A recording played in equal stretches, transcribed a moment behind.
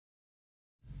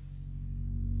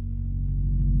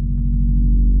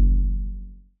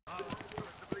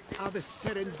the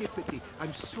serendipity.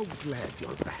 I'm so glad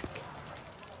you're back.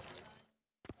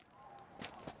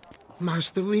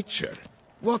 Master Witcher,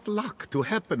 what luck to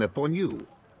happen upon you.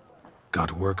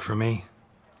 Got work for me?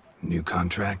 New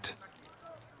contract?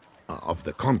 Of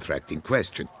the contract in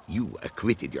question, you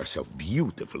acquitted yourself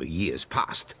beautifully years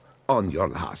past, on your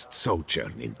last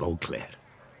sojourn in Beauclair.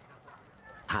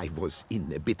 I was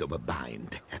in a bit of a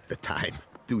bind at the time,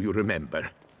 do you remember?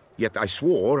 Yet I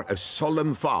swore a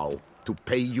solemn vow to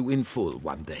pay you in full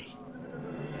one day.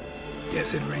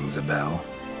 Guess it rings a bell.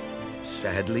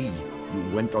 Sadly, you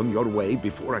went on your way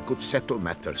before I could settle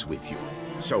matters with you.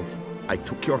 So, I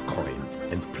took your coin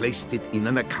and placed it in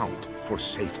an account for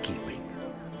safekeeping.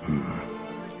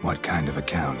 What kind of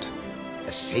account?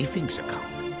 A savings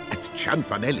account at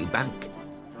Cianfanelli Bank.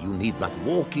 You need but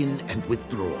walk in and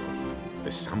withdraw.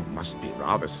 The sum must be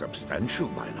rather substantial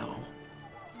by now.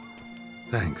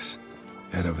 Thanks.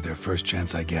 Head over there first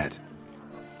chance I get.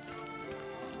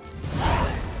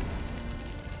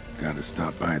 Gotta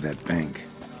stop by that bank.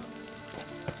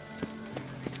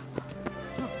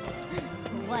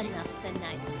 One of the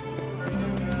nights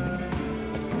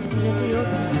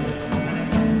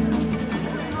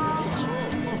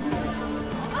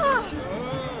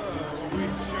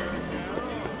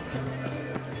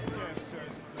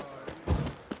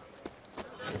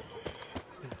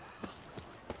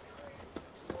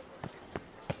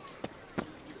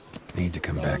Need to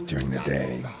come back during the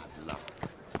day.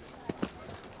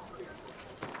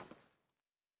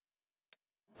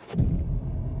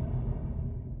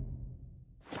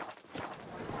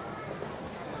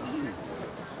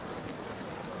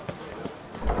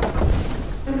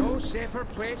 No safer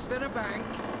place than a bank.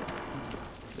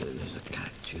 There's a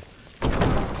catch.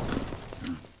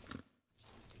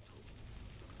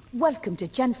 Welcome to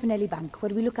Cianfanelli Bank,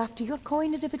 where we look after your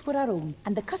coin as if it were our own,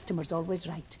 and the customer's always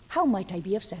right. How might I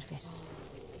be of service?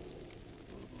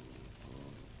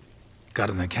 Got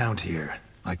an account here.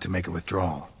 Like to make a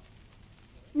withdrawal.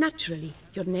 Naturally.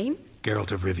 Your name?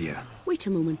 Geralt of Rivia. Wait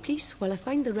a moment, please, while I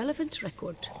find the relevant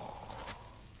record.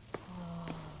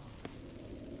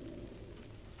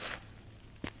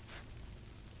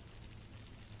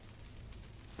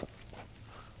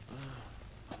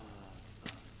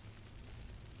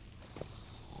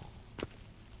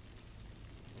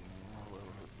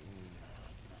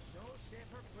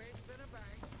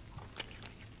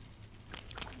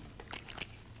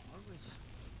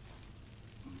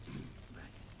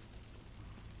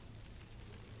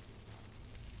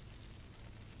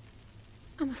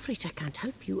 I'm afraid I can't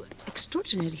help you.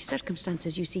 Extraordinary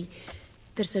circumstances, you see.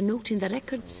 There's a note in the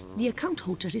records. The account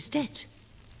holder is dead.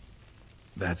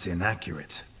 That's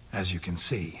inaccurate, as you can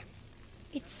see.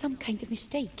 It's some kind of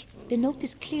mistake. The note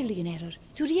is clearly in error.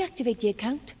 To reactivate the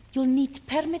account, you'll need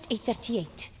permit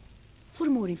A38. For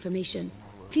more information,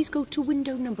 please go to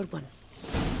window number 1.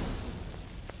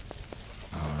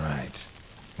 All right.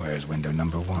 Where's window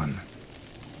number 1?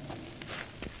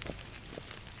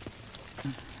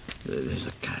 There's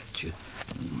a catch.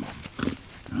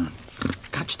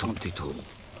 Catch 22.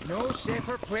 No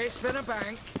safer place than a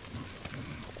bank.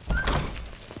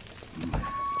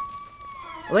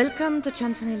 Welcome to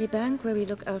Cianfanelli Bank, where we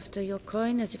look after your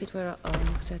coin as if it were our own,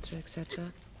 etc.,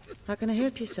 etc. How can I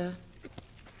help you, sir?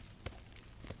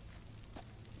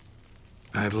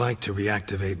 I'd like to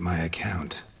reactivate my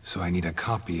account, so I need a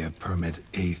copy of permit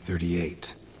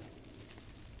A38.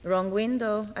 Wrong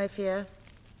window, I fear.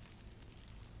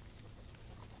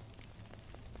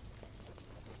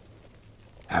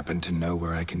 Happen to know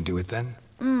where I can do it then?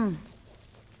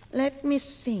 Let me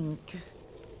think.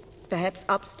 Perhaps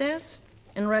upstairs,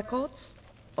 in records?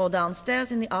 Or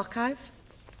downstairs in the archive?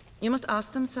 You must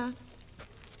ask them, sir.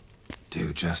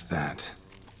 Do just that.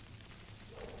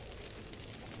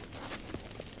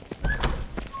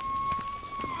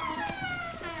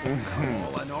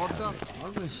 All in order?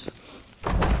 Always.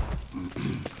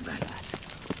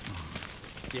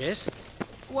 Yes?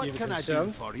 What can I do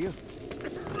for you?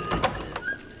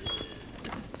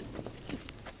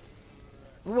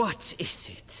 What is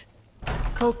it?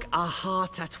 Folk are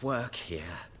hard at work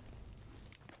here.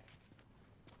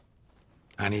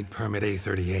 I need permit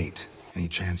A38. Any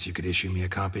chance you could issue me a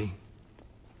copy?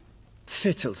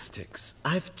 Fiddlesticks,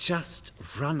 I've just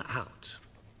run out.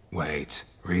 Wait,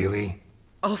 really?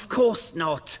 Of course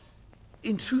not.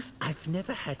 In truth, I've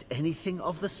never had anything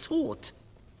of the sort.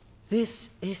 This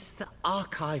is the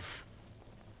archive.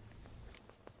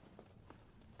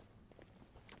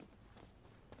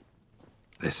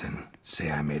 Listen, say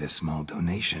I made a small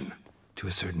donation to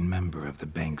a certain member of the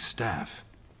bank's staff.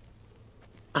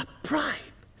 A bribe,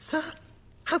 sir?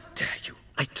 How dare you?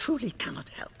 I truly cannot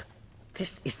help.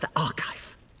 This is the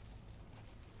archive.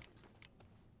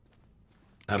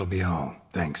 That'll be all.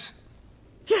 Thanks.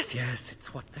 Yes, yes,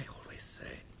 it's what they always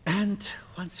say. And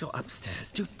once you're upstairs,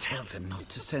 do tell them not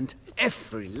to send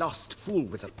every lost fool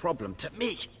with a problem to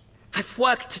me. I've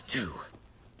work to do.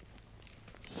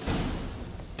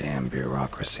 Damn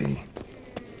bureaucracy.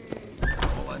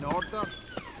 All in order?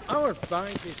 Our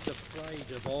bank is supplied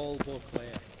of all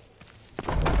Beauclair.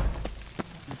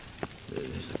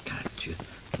 There's a catch.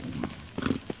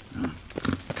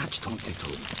 Catch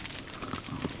 22.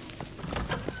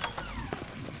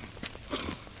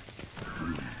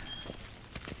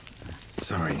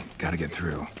 Sorry, gotta get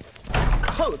through.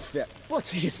 Halt there!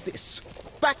 What is this?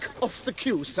 Back off the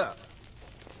queue, sir!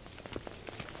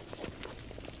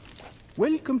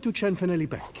 Welcome to Cianfanelli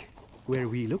Bank, where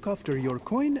we look after your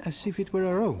coin as if it were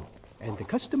our own, and the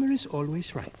customer is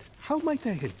always right. How might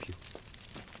I help you?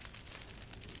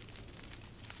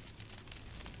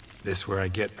 This where I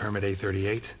get permit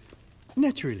A38?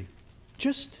 Naturally.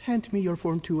 Just hand me your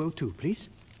Form 202, please.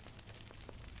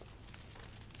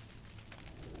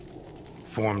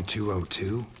 Form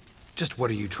 202? Just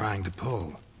what are you trying to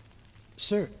pull?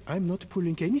 Sir, I'm not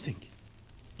pulling anything.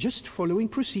 Just following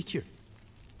procedure.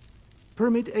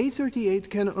 Permit A38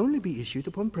 can only be issued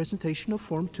upon presentation of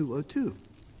Form 202,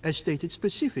 as stated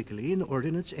specifically in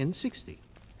Ordinance N60.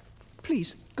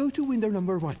 Please, go to window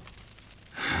number 1.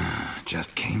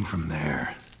 Just came from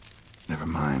there. Never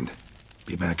mind.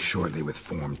 Be back shortly with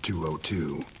Form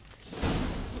 202.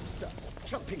 Sir,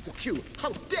 jumping the queue! How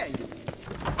dare you!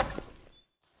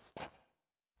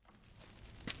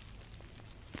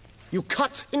 You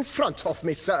cut in front of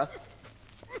me, sir!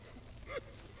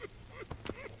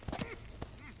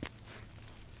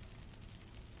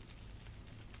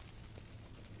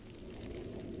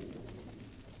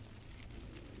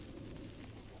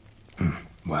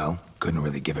 Well, couldn't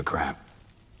really give a crap.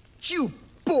 You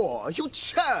boor! You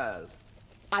churl!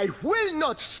 I will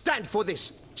not stand for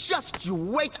this! Just you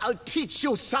wait, I'll teach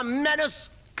you some manners!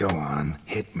 Go on,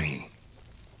 hit me.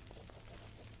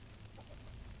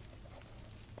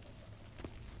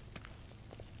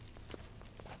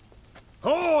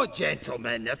 Oh,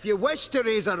 gentlemen, if you wish to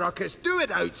raise a ruckus, do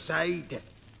it outside.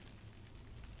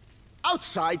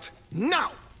 Outside,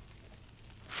 now!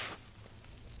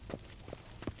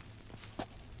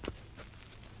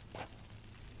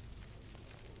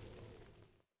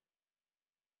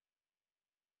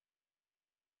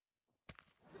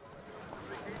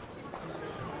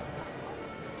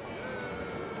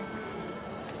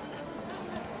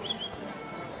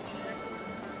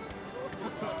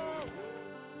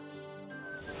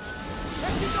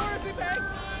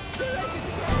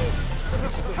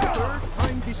 It's the third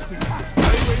time this week. I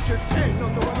wager 10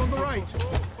 on the one on the right.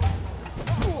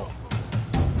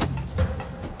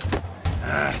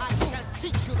 I shall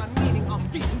teach you the meaning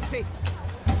of decency.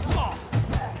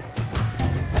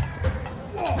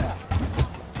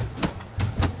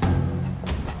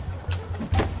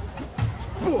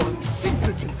 Boy,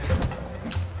 simpleton!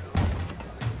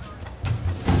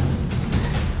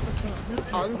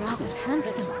 Rather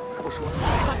handsome.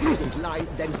 Cuts in line,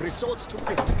 then resorts to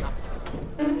fisticuffs.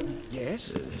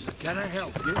 Yes? Can I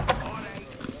help you?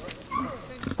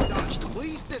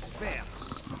 Please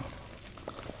disperse.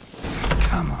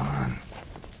 Come on.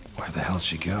 Where the hell'd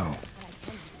she go?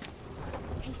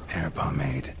 Hair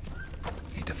pomade.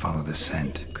 Need to follow the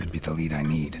scent. Could be the lead I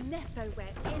need. Never wear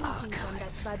anything on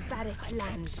that barbaric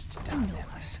land. Don't know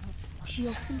her. She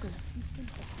often goes.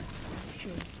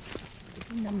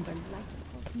 Number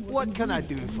like What can I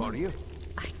do for you?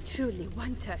 I truly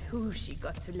wonder who she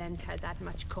got to lend her that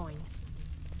much coin.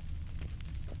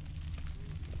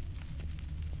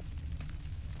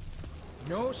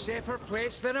 No safer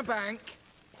place than a bank.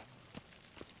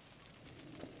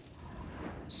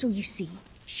 So you see,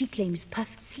 she claims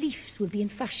puffed sleeves will be in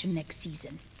fashion next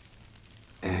season.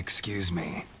 Excuse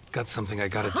me. Got something I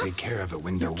gotta take care of at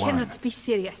window You 1. cannot be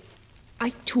serious.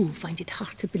 I too find it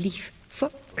hard to believe. For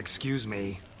Excuse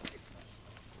me.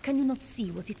 can you not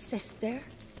see what it says there?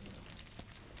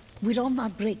 We're on our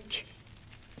break.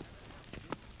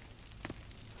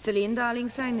 Celine, darling,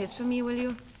 sign this for me, will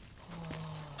you?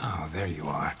 Oh, there you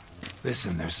are.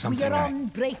 Listen, there's We something are on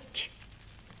break.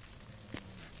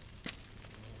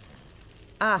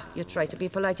 Ah, you try to be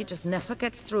polite, it just never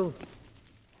gets through.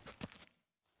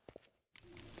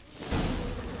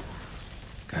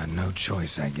 Got no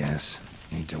choice, I guess.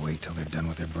 Need to wait till they're done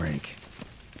with their break.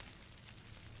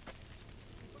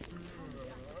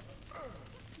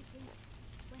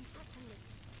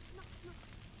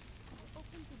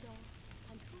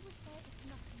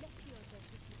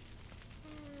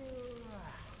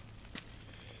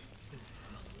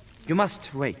 You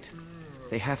must wait.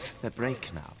 They have their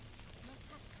break now.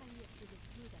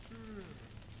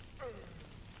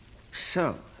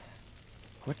 So,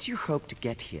 what do you hope to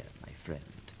get here, my friend?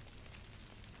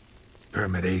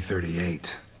 Permit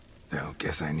A38. Though,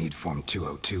 guess I need Form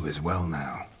 202 as well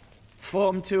now.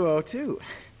 Form 202?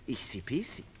 Easy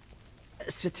peasy.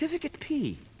 Certificate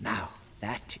P. Now,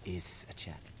 that is a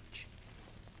challenge.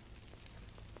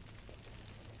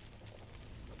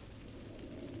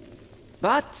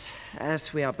 But,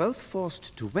 as we are both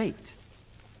forced to wait,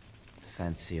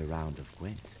 fancy a round of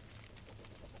Gwent.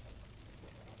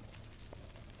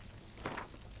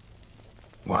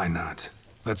 Why not?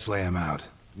 Let's lay him out.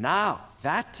 Now,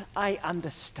 that I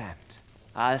understand.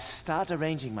 I'll start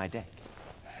arranging my deck.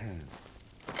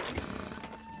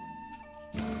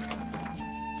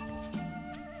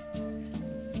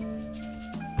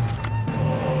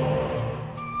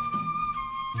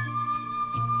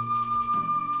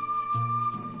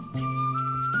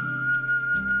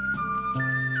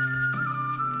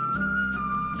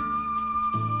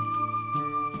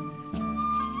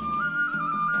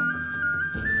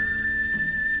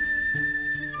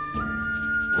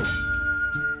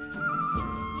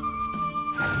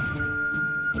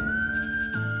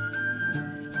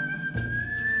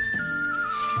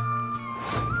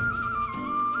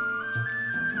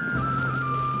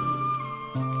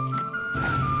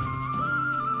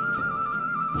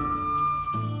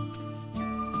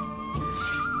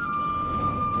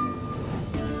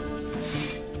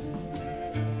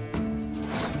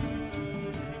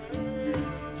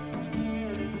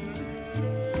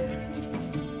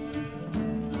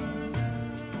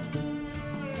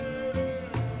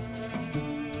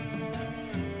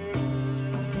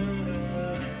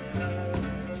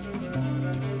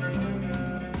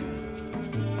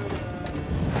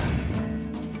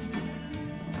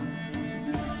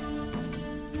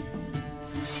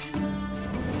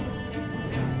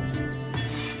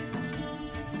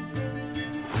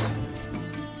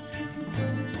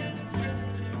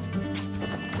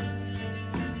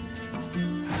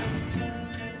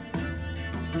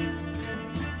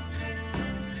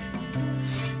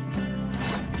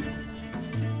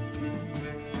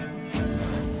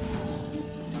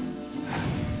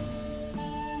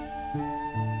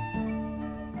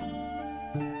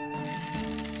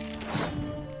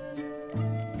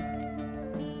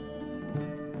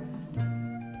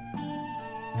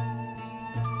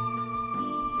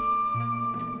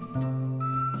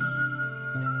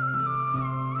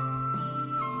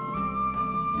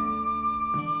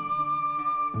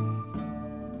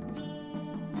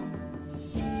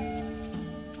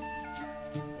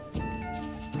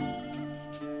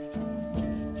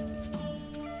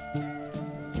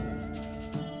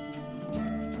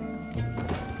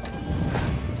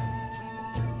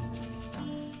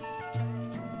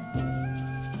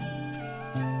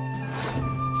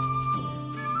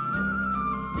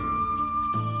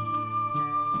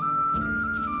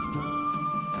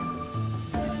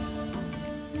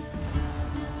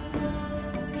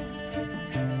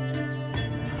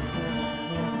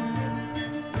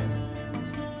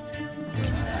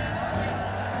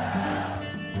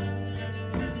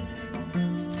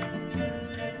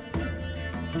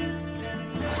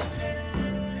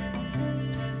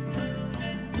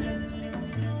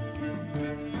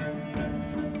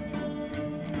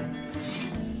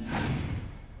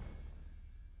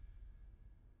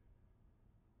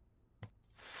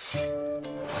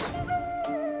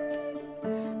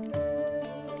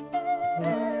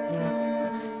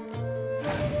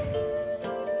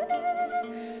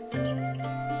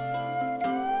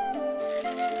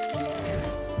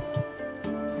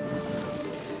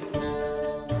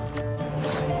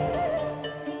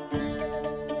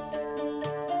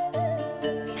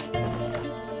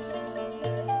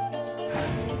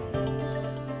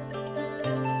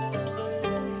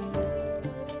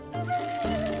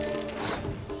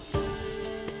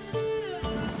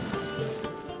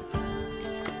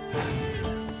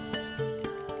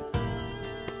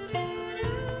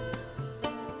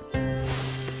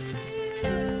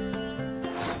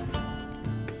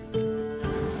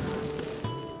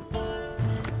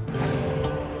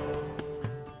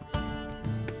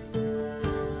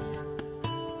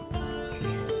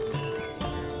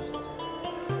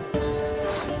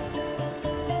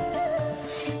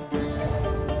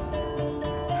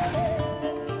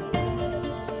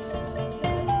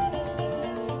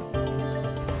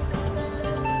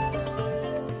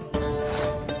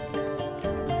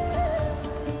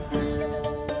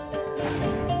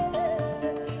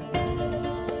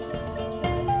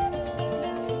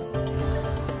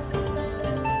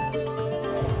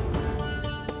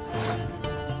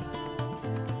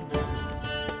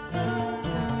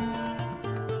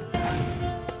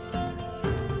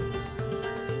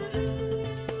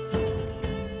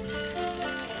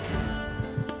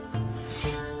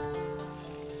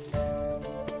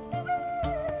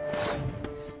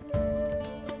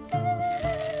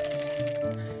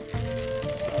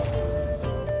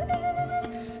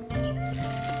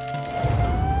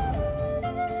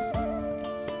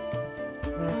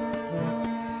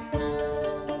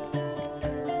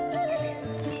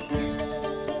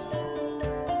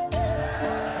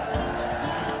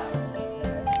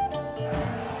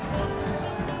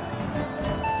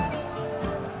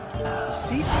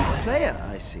 player,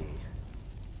 I see.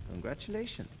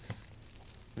 Congratulations.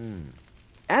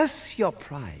 As your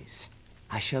prize,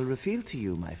 I shall reveal to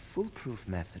you my foolproof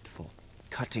method for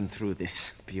cutting through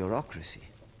this bureaucracy.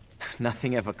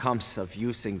 Nothing ever comes of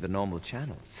using the normal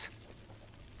channels.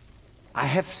 I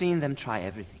have seen them try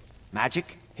everything.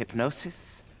 Magic,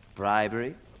 hypnosis,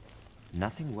 bribery.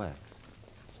 Nothing works.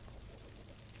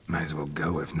 Might as well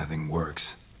go if nothing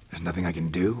works. There's nothing I can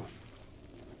do.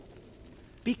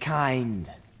 Be kind.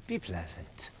 Be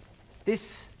pleasant.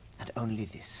 This and only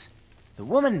this. The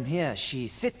woman here, she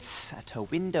sits at her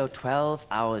window 12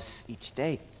 hours each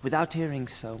day without hearing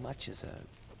so much as a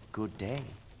good day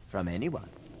from anyone.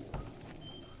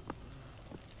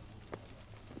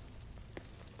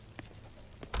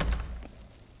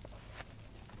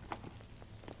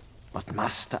 But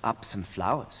muster up some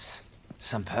flowers,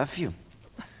 some perfume.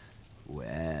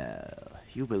 Well,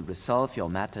 you will resolve your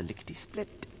matter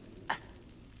lickety-split.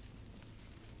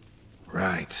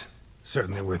 Right.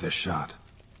 Certainly worth a shot.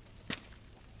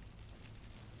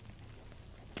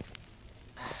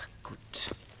 Good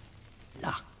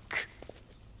luck.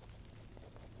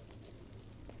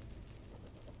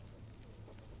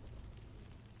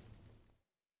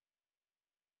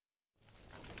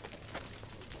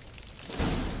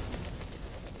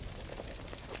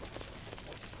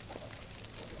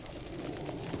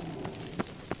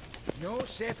 No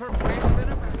safer place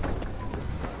than a bank.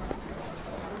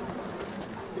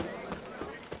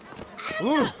 I'm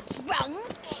not drunk.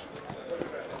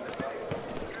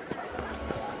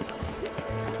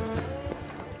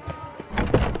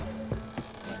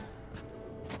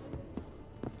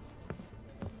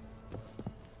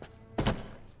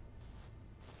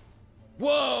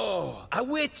 Whoa! A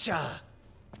witcher!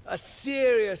 A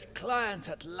serious client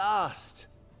at last.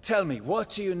 Tell me,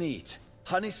 what do you need?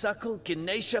 Honeysuckle?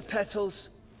 Ginacia petals?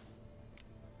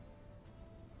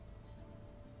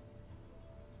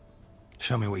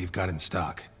 Show me what you've got in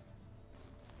stock.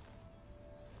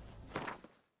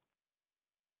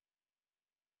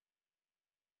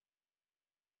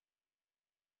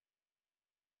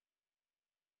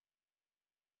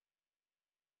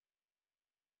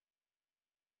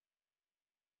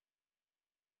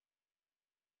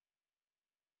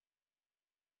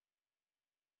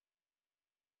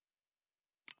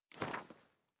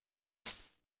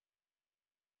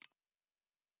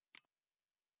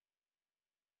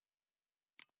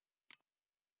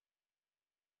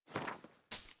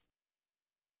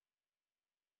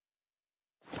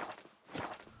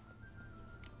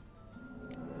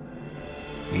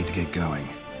 Need to get going.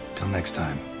 Till next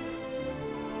time.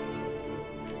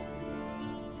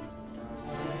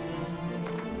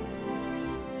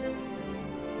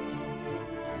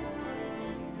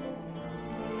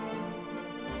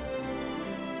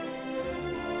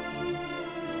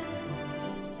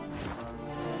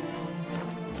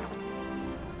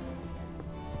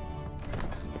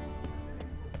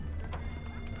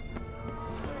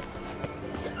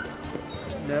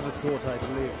 Never thought I'd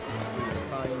live to see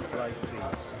times like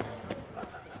these.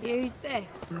 You deaf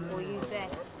or you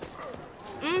deaf?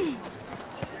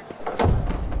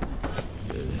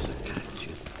 There's a catch.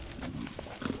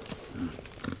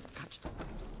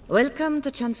 Welcome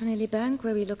to Cianfanelli Bank,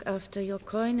 where we look after your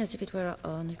coin as if it were our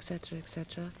own, etc.,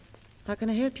 etc. How can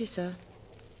I help you, sir?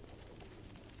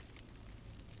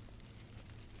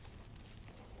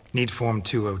 Need Form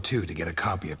 202 to get a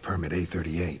copy of Permit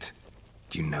A38.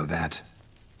 Do you know that?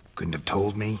 Couldn't have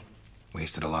told me?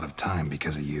 Wasted a lot of time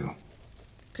because of you.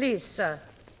 Please, sir.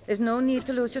 There's no need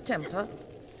to lose your temper.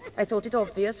 I thought it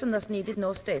obvious and thus needed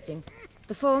no stating.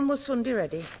 The form will soon be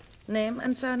ready. Name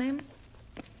and surname?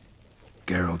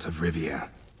 Geralt of Rivia.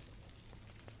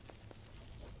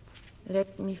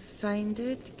 Let me find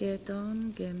it.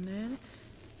 Gedon, Gemel.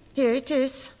 Here it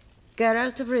is.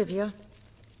 Geralt of Rivia.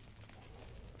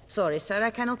 Sorry, sir,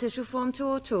 I cannot issue Form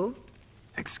 202.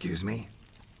 Excuse me?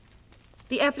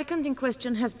 The applicant in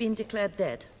question has been declared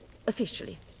dead,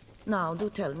 officially. Now, do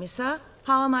tell me, sir,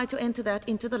 how am I to enter that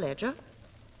into the ledger?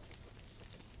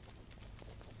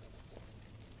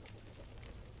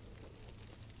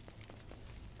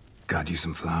 Got you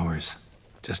some flowers,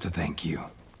 just to thank you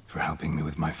for helping me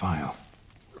with my file.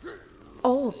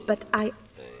 Oh, but I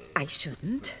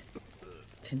shouldn't.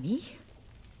 For me?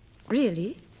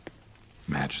 Really?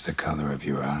 Match the color of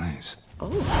your eyes.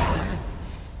 Oh,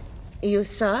 you,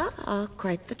 sir, are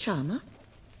quite the charmer.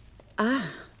 Ah,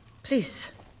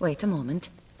 please, wait a moment.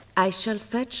 I shall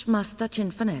fetch Master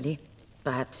Cianfanelli.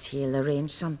 Perhaps he'll arrange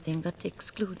something that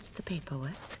excludes the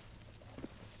paperwork.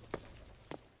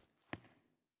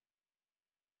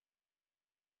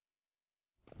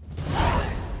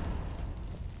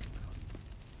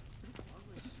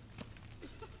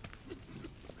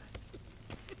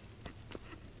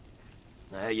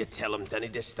 You tell him dinna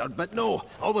disturb, but no,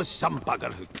 always some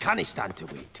bugger who can't stand to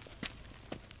wait.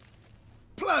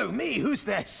 Plough me, who's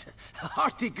this?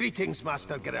 Hearty greetings,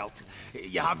 Master Geralt.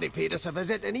 You haven't paid us a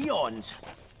visit in eons.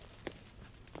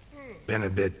 Been a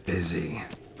bit busy,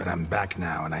 but I'm back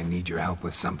now and I need your help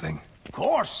with something. Of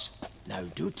course. Now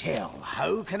do tell,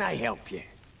 how can I help you?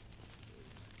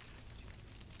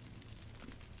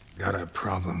 Got a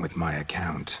problem with my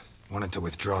account. Wanted to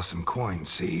withdraw some coins,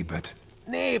 see, but...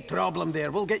 Nae problem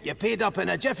there, we'll get you paid up in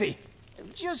a jiffy.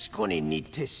 Just gonna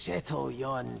need to settle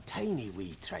yon tiny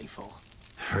wee trifle.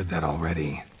 Heard that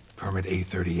already. Permit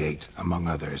A38, among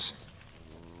others.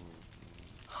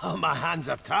 Oh, my hands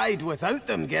are tied without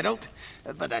them, Geralt.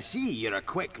 But I see you're a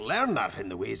quick learner in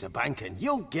the ways of banking.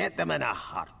 You'll get them in a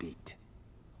heartbeat.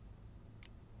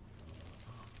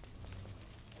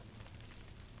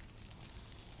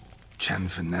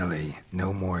 Cianfanelli,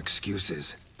 no more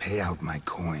excuses. Pay out my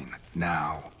coin,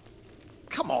 now.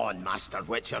 Come on, Master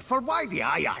Witcher, for why the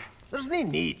ire? There's no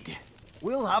need.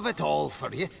 We'll have it all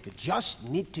for you. You just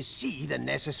need to see the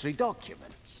necessary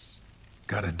documents.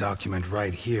 Got a document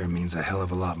right here means a hell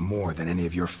of a lot more than any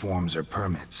of your forms or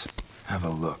permits. Have a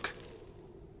look.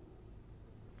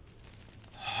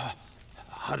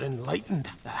 Her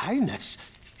enlightened highness.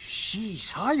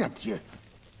 She's hired you.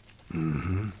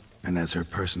 Mm-hmm. And as her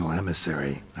personal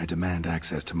emissary, I demand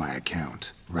access to my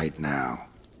account, right now.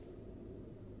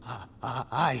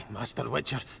 Aye, Master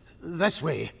Witcher. This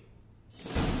way.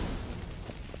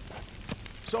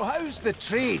 So how's the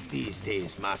trade these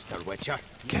days, Master Witcher?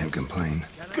 Can't complain.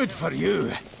 Good for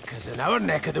you, because in our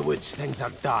neck of the woods things are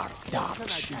dark, dark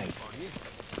shite.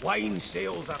 Wine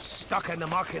sales are stuck in the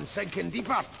muck and sinking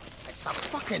deeper. It's the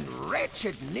fucking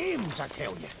wretched names, I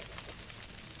tell you.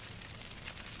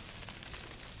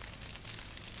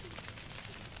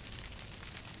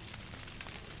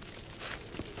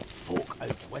 Folk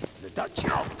out with the Dutch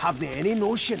haven't any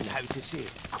notion how to say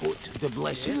Côte de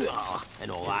Blessure and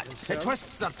all that. It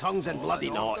twists their tongues in bloody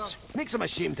knots. Makes them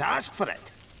ashamed to ask for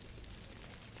it.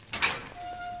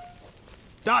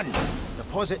 Done.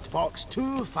 Deposit box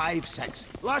 256.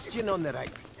 Last in on the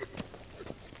right.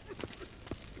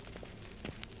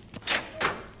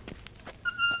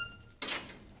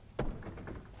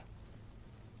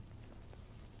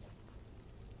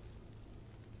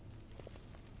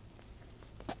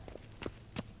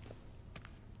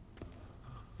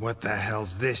 What the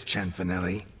hell's this,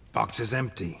 Cianfanelli? Box is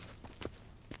empty.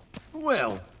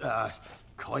 Well,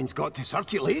 coins got to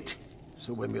circulate.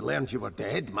 So when we learned you were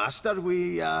dead, Master,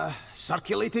 we,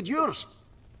 circulated yours.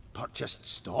 Purchased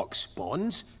stocks,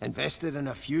 bonds, invested in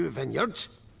a few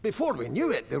vineyards. Before we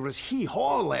knew it, there was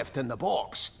hee-haw left in the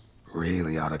box.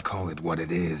 Really ought to call it what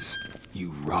it is.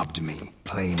 You robbed me,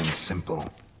 plain and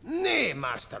simple. Nay,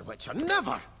 Master Witcher,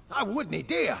 never! I wouldn't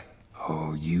dare!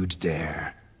 Oh, you'd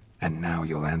dare. And now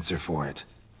you'll answer for it.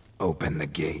 Open the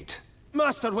gate.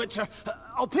 Master Witcher,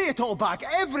 I'll pay it all back,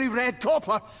 every red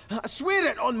copper. I swear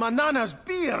it on my nana's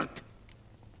beard.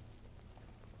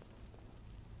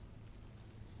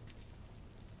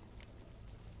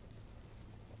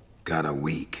 Got a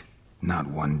week, not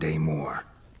 1 day more.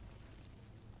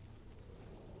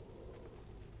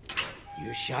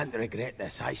 You shan't regret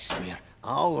this, I swear.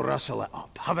 I'll rustle it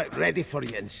up, have it ready for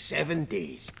you in 7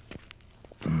 days.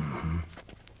 Mm-hmm.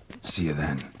 See you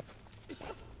then.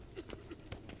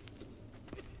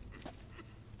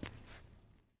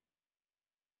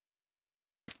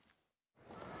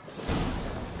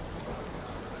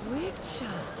 Witcher.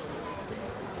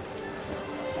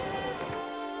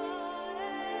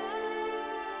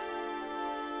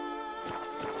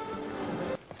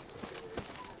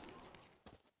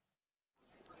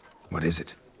 What is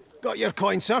it? Got your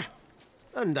coin, sir.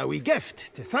 And a wee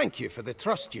gift to thank you for the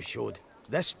trust you showed.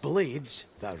 This blade's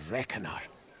the Reckoner.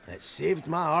 It saved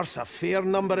my arse a fair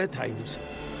number of times.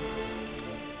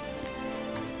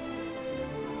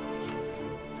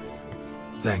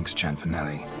 Thanks,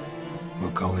 Cianfanelli.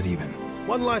 We'll call it even.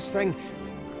 One last thing.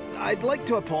 I'd like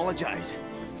to apologize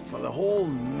for the whole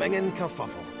mingin'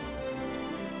 kerfuffle.